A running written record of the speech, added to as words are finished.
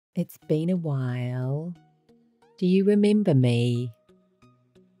It's been a while. Do you remember me?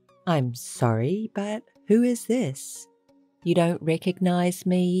 I'm sorry, but who is this? You don't recognize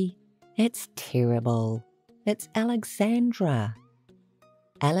me? It's terrible. It's Alexandra.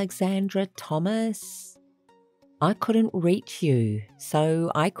 Alexandra Thomas. I couldn't reach you,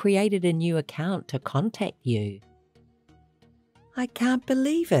 so I created a new account to contact you. I can't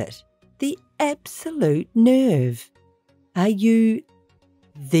believe it. The absolute nerve. Are you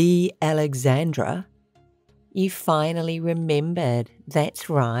the Alexandra? You finally remembered. That's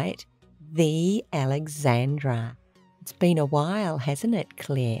right. The Alexandra. It's been a while, hasn't it,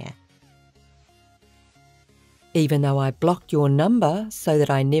 Claire? Even though I blocked your number so that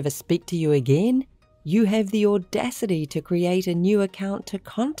I never speak to you again, you have the audacity to create a new account to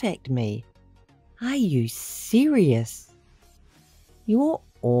contact me. Are you serious? You're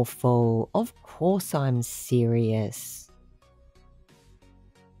awful. Of course I'm serious.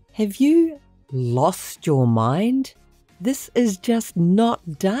 Have you lost your mind? This is just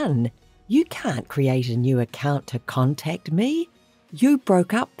not done. You can't create a new account to contact me. You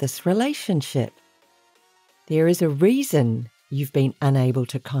broke up this relationship. There is a reason you've been unable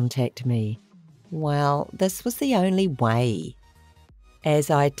to contact me. Well, this was the only way. As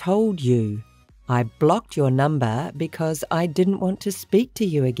I told you, I blocked your number because I didn't want to speak to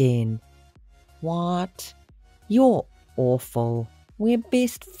you again. What? You're awful. We're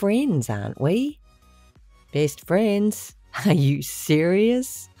best friends, aren't we? Best friends? Are you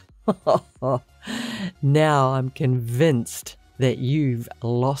serious? Now I'm convinced that you've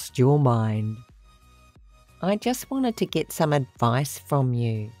lost your mind. I just wanted to get some advice from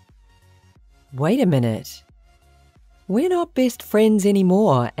you. Wait a minute. We're not best friends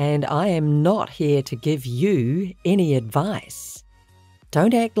anymore, and I am not here to give you any advice.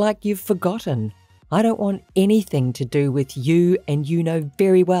 Don't act like you've forgotten. I don't want anything to do with you, and you know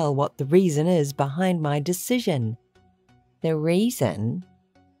very well what the reason is behind my decision. The reason?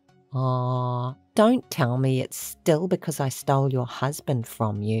 Oh, don't tell me it's still because I stole your husband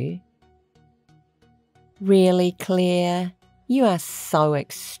from you. Really, Claire? You are so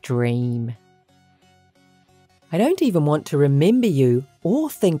extreme. I don't even want to remember you or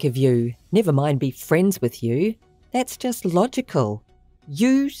think of you, never mind be friends with you. That's just logical.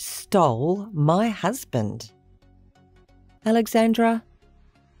 You stole my husband. Alexandra,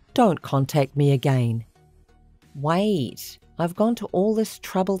 don't contact me again. Wait, I've gone to all this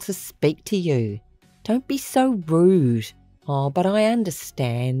trouble to speak to you. Don't be so rude. Oh, but I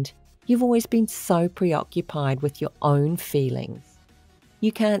understand. You've always been so preoccupied with your own feelings.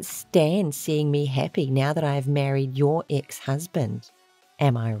 You can't stand seeing me happy now that I have married your ex-husband.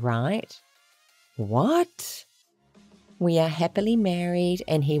 Am I right? What? We are happily married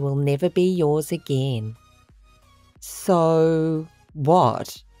and he will never be yours again. So,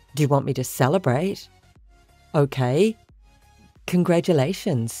 what? Do you want me to celebrate? Okay.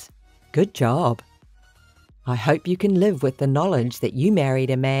 Congratulations. Good job. I hope you can live with the knowledge that you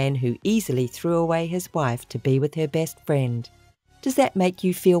married a man who easily threw away his wife to be with her best friend. Does that make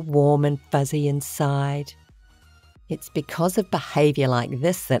you feel warm and fuzzy inside? It's because of behaviour like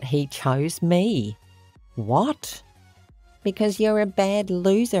this that he chose me. What? Because you're a bad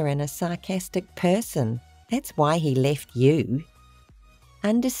loser and a sarcastic person. That's why he left you.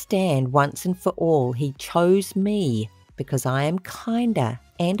 Understand once and for all he chose me because I am kinder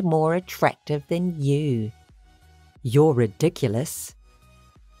and more attractive than you. You're ridiculous.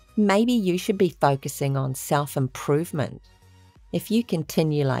 Maybe you should be focusing on self-improvement. If you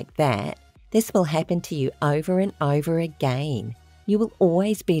continue like that, this will happen to you over and over again. You will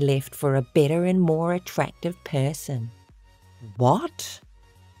always be left for a better and more attractive person. What?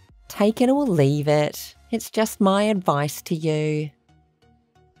 Take it or leave it. It's just my advice to you.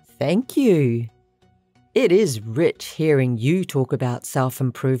 Thank you. It is rich hearing you talk about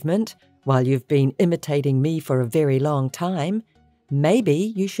self-improvement while you've been imitating me for a very long time.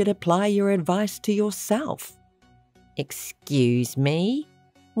 Maybe you should apply your advice to yourself. Excuse me?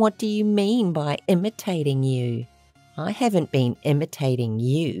 What do you mean by imitating you? I haven't been imitating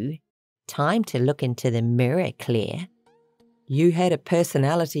you. Time to look into the mirror, Claire. You had a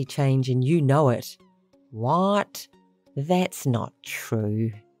personality change and you know it. What? That's not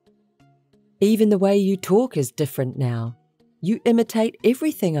true. Even the way you talk is different now. You imitate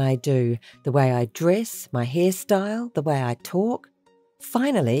everything I do, the way I dress, my hairstyle, the way I talk.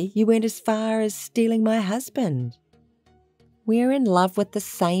 Finally, you went as far as stealing my husband. We're in love with the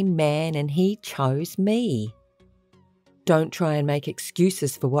same man and he chose me. Don't try and make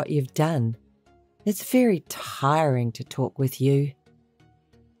excuses for what you've done. It's very tiring to talk with you.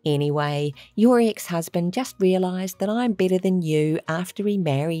 Anyway, your ex-husband just realised that I'm better than you after he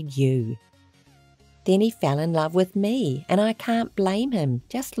married you. Then he fell in love with me, and I can't blame him.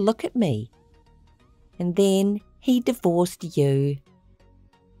 Just look at me. And then he divorced you.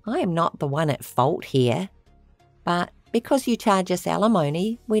 I am not the one at fault here. But because you charge us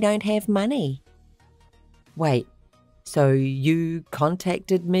alimony, we don't have money. Wait, so you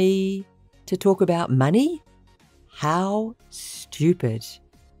contacted me to talk about money? How stupid.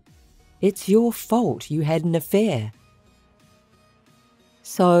 It's your fault you had an affair.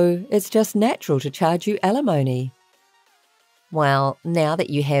 So it's just natural to charge you alimony. Well, now that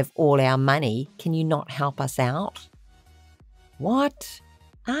you have all our money, can you not help us out? What?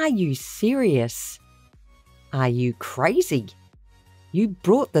 Are you serious? Are you crazy? You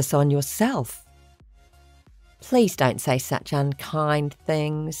brought this on yourself. Please don't say such unkind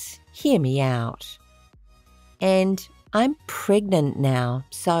things. Hear me out. And I'm pregnant now,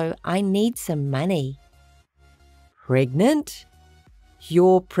 so I need some money. Pregnant?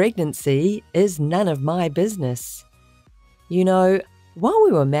 Your pregnancy is none of my business. You know, while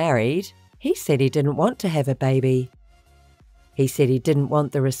we were married, he said he didn't want to have a baby. He said he didn't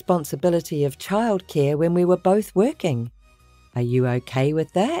want the responsibility of childcare when we were both working. Are you okay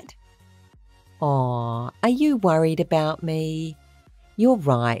with that? Aw, are you worried about me? You're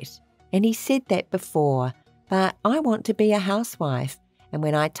right, and he said that before, but I want to be a housewife, and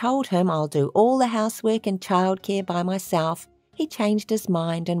when I told him I'll do all the housework and childcare by myself, he changed his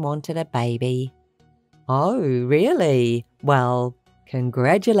mind and wanted a baby. Oh, really? Well,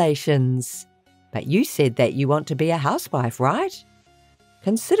 congratulations. But you said that you want to be a housewife, right?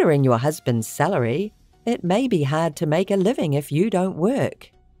 Considering your husband's salary, it may be hard to make a living if you don't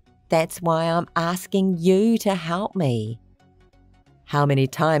work. That's why I'm asking you to help me. How many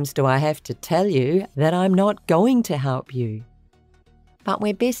times do I have to tell you that I'm not going to help you? But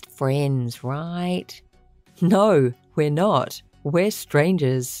we're best friends, right? No, we're not. We're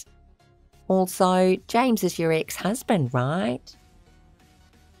strangers. Also, James is your ex-husband, right?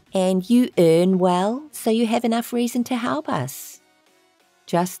 And you earn well, so you have enough reason to help us.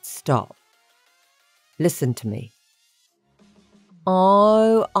 Just stop. Listen to me.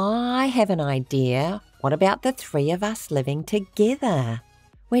 Oh, I have an idea. What about the three of us living together?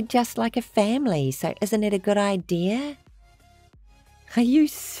 We're just like a family, so isn't it a good idea? Are you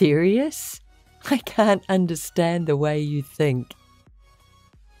serious? I can't understand the way you think.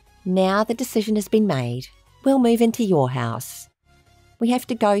 Now the decision has been made. We'll move into your house. We have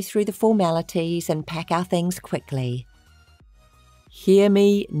to go through the formalities and pack our things quickly. Hear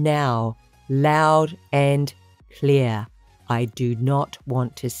me now, loud and clear. I do not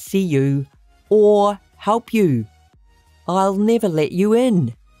want to see you or help you. I'll never let you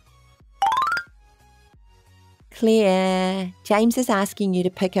in. Claire, James is asking you to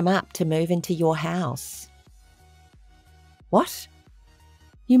pick him up to move into your house. What?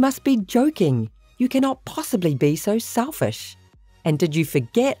 You must be joking. You cannot possibly be so selfish. And did you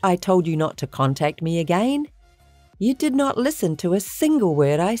forget I told you not to contact me again? You did not listen to a single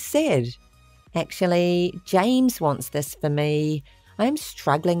word I said. Actually, James wants this for me. I'm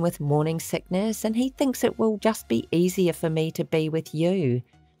struggling with morning sickness and he thinks it will just be easier for me to be with you.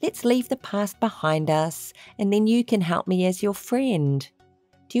 Let's leave the past behind us and then you can help me as your friend.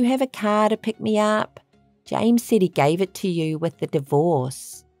 Do you have a car to pick me up? James said he gave it to you with the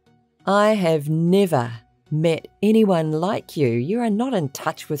divorce. I have never met anyone like you. You are not in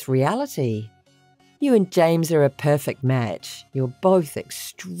touch with reality. You and James are a perfect match. You're both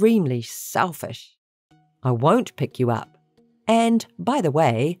extremely selfish. I won't pick you up. And, by the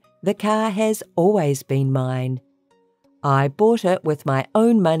way, the car has always been mine. I bought it with my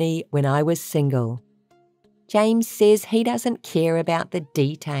own money when I was single. James says he doesn't care about the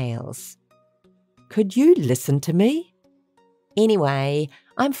details. Could you listen to me? Anyway,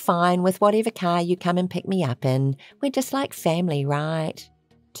 I'm fine with whatever car you come and pick me up in. We're just like family, right?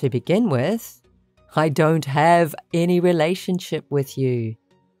 To begin with, I don't have any relationship with you.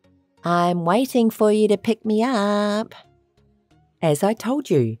 I'm waiting for you to pick me up. As I told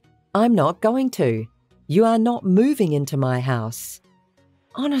you, I'm not going to. You are not moving into my house.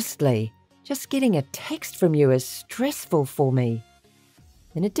 Honestly, just getting a text from you is stressful for me.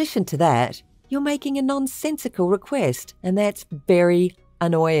 In addition to that, you're making a nonsensical request, and that's very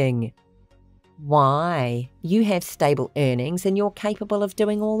annoying. Why? You have stable earnings and you're capable of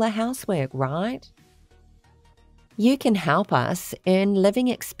doing all the housework, right? You can help us earn living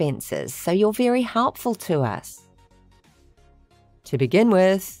expenses, so you're very helpful to us. To begin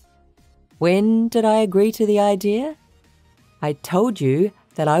with, when did I agree to the idea? I told you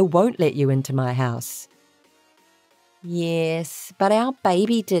that I won't let you into my house. Yes, but our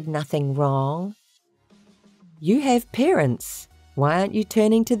baby did nothing wrong. You have parents. Why aren't you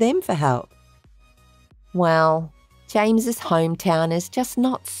turning to them for help? Well, James's hometown is just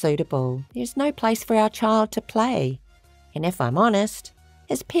not suitable. There's no place for our child to play. And if I'm honest,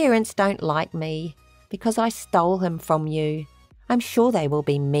 his parents don't like me because I stole him from you. I'm sure they will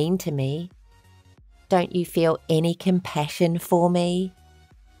be mean to me. Don't you feel any compassion for me?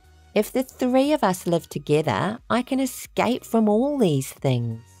 If the three of us live together, I can escape from all these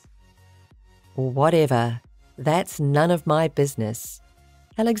things. Whatever. That's none of my business.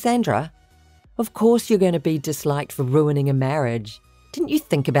 Alexandra, of course you're going to be disliked for ruining a marriage. Didn't you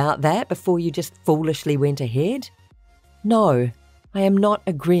think about that before you just foolishly went ahead? No, I am not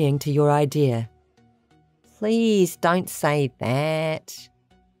agreeing to your idea. Please don't say that.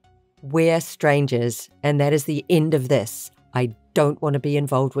 We're strangers, and that is the end of this. I don't want to be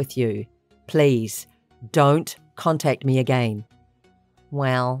involved with you. Please, don't contact me again.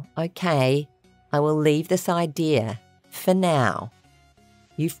 Well, okay. I will leave this idea for now.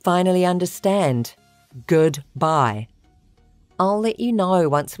 You finally understand. Goodbye. I'll let you know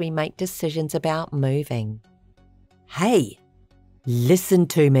once we make decisions about moving. Hey, listen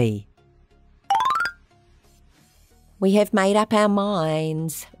to me. We have made up our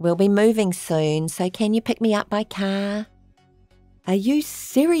minds. We'll be moving soon, so can you pick me up by car? Are you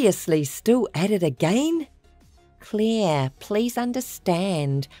seriously still at it again? Claire, please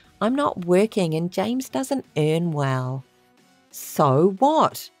understand. I'm not working and James doesn't earn well. So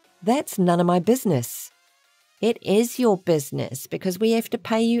what? That's none of my business. It is your business because we have to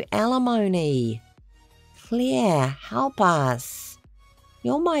pay you alimony. Claire, help us.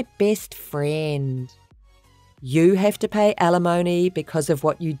 You're my best friend. You have to pay alimony because of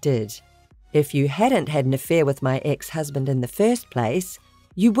what you did. If you hadn't had an affair with my ex-husband in the first place,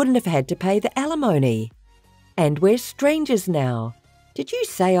 you wouldn't have had to pay the alimony. And we're strangers now. Did you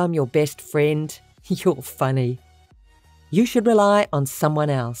say I'm your best friend? You're funny. You should rely on someone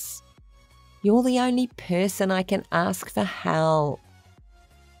else. You're the only person I can ask for help.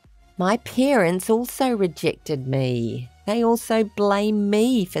 My parents also rejected me. They also blame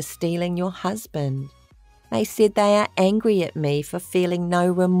me for stealing your husband. They said they are angry at me for feeling no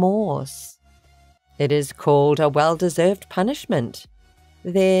remorse. It is called a well-deserved punishment.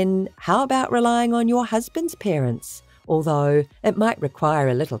 Then how about relying on your husband's parents, although it might require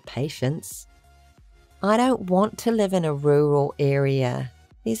a little patience? I don't want to live in a rural area.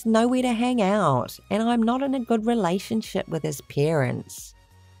 There's nowhere to hang out, and I'm not in a good relationship with his parents.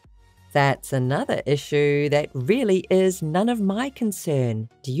 That's another issue that really is none of my concern.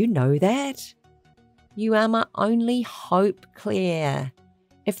 Do you know that? You are my only hope, Claire.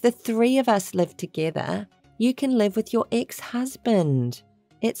 If the three of us live together, you can live with your ex-husband.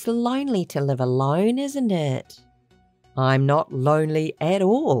 It's lonely to live alone, isn't it? I'm not lonely at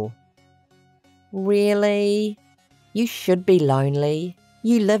all. Really? You should be lonely.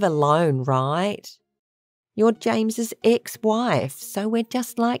 You live alone, right? You're James's ex-wife, so we're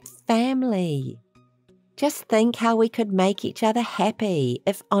just like family. Just think how we could make each other happy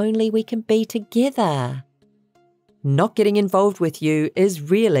if only we can be together. Not getting involved with you is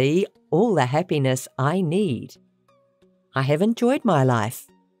really all the happiness I need. I have enjoyed my life.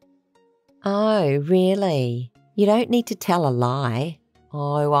 Oh, really? You don't need to tell a lie.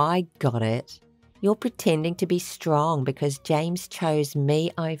 Oh, I got it. You're pretending to be strong because James chose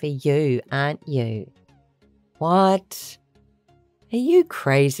me over you, aren't you? What? Are you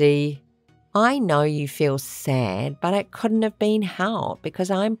crazy? I know you feel sad, but it couldn't have been helped because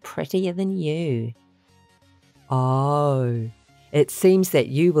I'm prettier than you. Oh, it seems that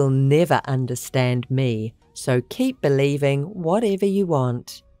you will never understand me, so keep believing whatever you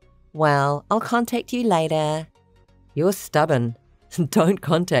want. Well, I'll contact you later. You're stubborn. Don't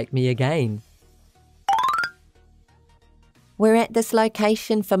contact me again. We're at this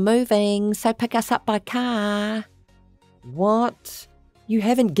location for moving, so pick us up by car. What? You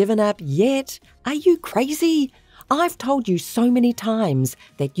haven't given up yet? Are you crazy? I've told you so many times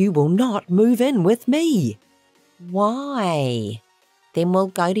that you will not move in with me. Why? Then we'll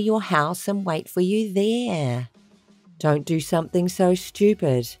go to your house and wait for you there. Don't do something so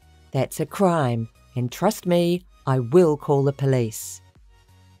stupid. That's a crime, and trust me, I will call the police.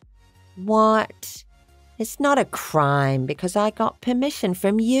 What? It's not a crime because I got permission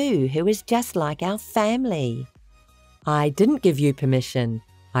from you, who is just like our family. I didn't give you permission.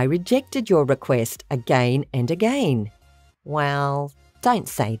 I rejected your request again and again. Well, don't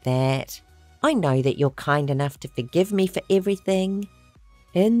say that. I know that you're kind enough to forgive me for everything.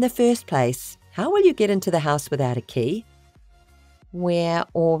 In the first place, how will you get into the house without a key? We're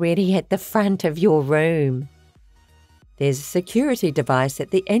already at the front of your room. There's a security device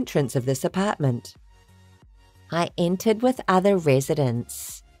at the entrance of this apartment. I entered with other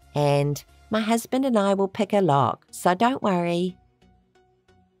residents, and my husband and I will pick a lock, so don't worry.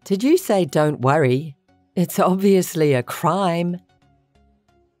 Did you say don't worry? It's obviously a crime.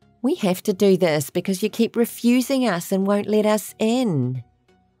 We have to do this because you keep refusing us and won't let us in.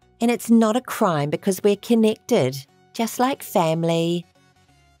 And it's not a crime because we're connected, just like family.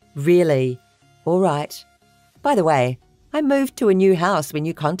 Really? All right. By the way, I moved to a new house when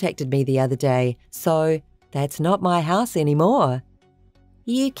you contacted me the other day, so that's not my house anymore.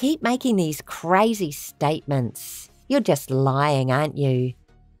 You keep making these crazy statements. You're just lying, aren't you?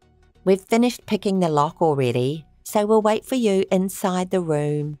 We've finished picking the lock already, so we'll wait for you inside the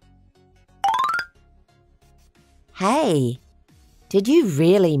room. Hey, did you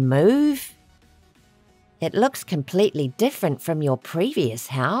really move? It looks completely different from your previous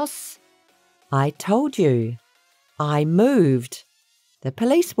house. I told you. I moved. The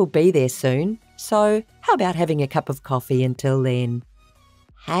police will be there soon, so how about having a cup of coffee until then?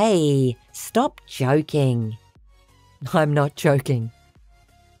 Hey, stop joking. I'm not joking.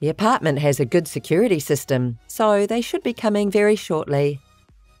 The apartment has a good security system, so they should be coming very shortly.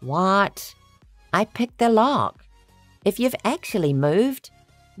 What? I picked the lock. If you've actually moved,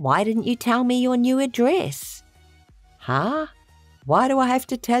 why didn't you tell me your new address? Huh? Why do I have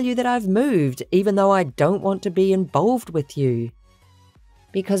to tell you that I've moved, even though I don't want to be involved with you?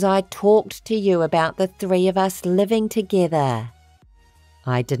 Because I talked to you about the three of us living together.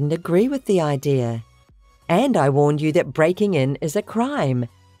 I didn't agree with the idea. And I warned you that breaking in is a crime.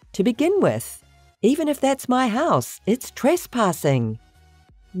 To begin with, even if that's my house, it's trespassing.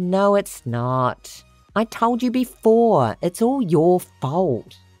 No, it's not. I told you before, it's all your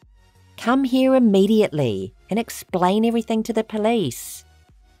fault. Come here immediately and explain everything to the police.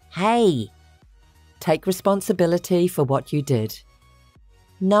 Hey. Take responsibility for what you did.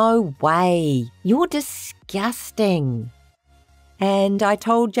 No way. You're disgusting. And I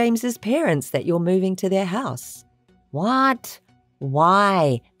told James's parents that you're moving to their house. What?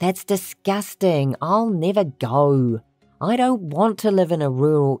 Why? That's disgusting. I'll never go. I don't want to live in a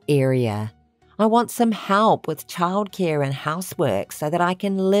rural area. I want some help with childcare and housework so that I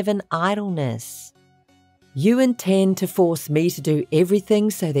can live in idleness. You intend to force me to do everything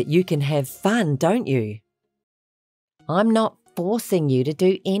so that you can have fun, don't you? I'm not forcing you to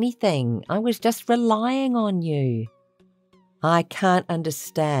do anything. I was just relying on you. I can't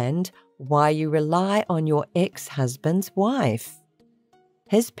understand why you rely on your ex-husband's wife.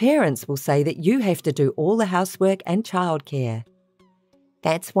 His parents will say that you have to do all the housework and childcare.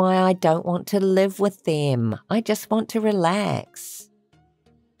 That's why I don't want to live with them. I just want to relax.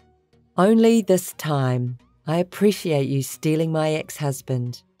 Only this time. I appreciate you stealing my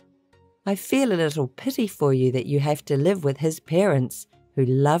ex-husband. I feel a little pity for you that you have to live with his parents who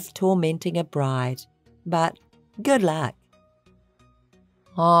love tormenting a bride. But good luck.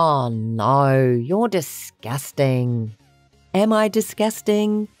 Oh no, you're disgusting. Am I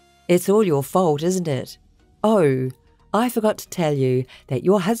disgusting? It's all your fault, isn't it? Oh, I forgot to tell you that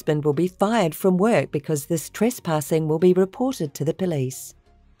your husband will be fired from work because this trespassing will be reported to the police.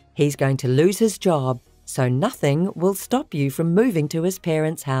 He's going to lose his job, so nothing will stop you from moving to his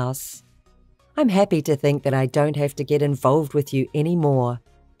parents' house. I'm happy to think that I don't have to get involved with you anymore.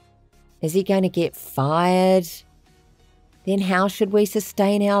 Is he going to get fired? Then how should we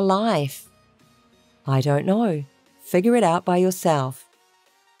sustain our life? I don't know. Figure it out by yourself.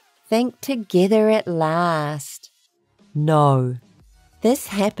 Think together at last. No. This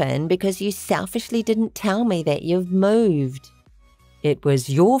happened because you selfishly didn't tell me that you've moved. It was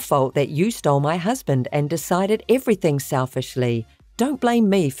your fault that you stole my husband and decided everything selfishly. Don't blame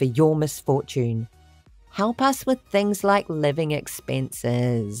me for your misfortune. Help us with things like living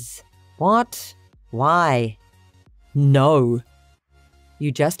expenses. What? Why? No.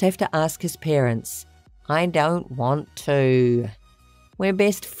 You just have to ask his parents. I don't want to. We're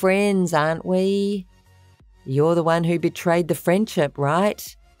best friends, aren't we? You're the one who betrayed the friendship,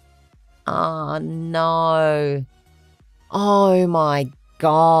 right? Oh, no. Oh, my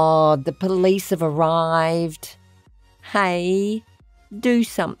God. The police have arrived. Hey, do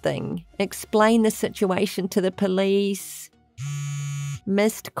something. Explain the situation to the police.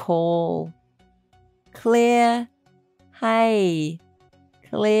 Missed call. Claire. Hey,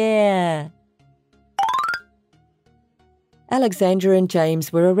 Claire. Alexandra and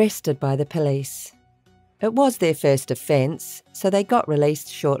James were arrested by the police. It was their first offence, so they got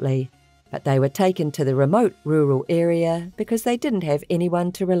released shortly, but they were taken to the remote rural area because they didn't have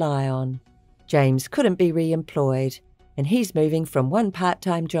anyone to rely on. James couldn't be re-employed, and he's moving from one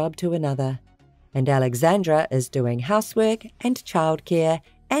part-time job to another. and Alexandra is doing housework and childcare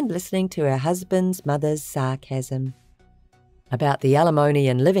and listening to her husband's mother's sarcasm. About the alimony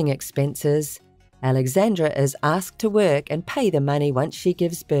and living expenses, Alexandra is asked to work and pay the money once she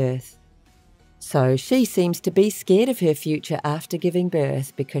gives birth. So she seems to be scared of her future after giving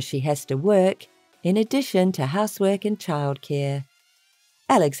birth because she has to work in addition to housework and childcare.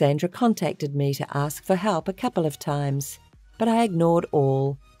 Alexandra contacted me to ask for help a couple of times, but I ignored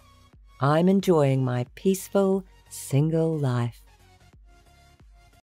all. I'm enjoying my peaceful, single life.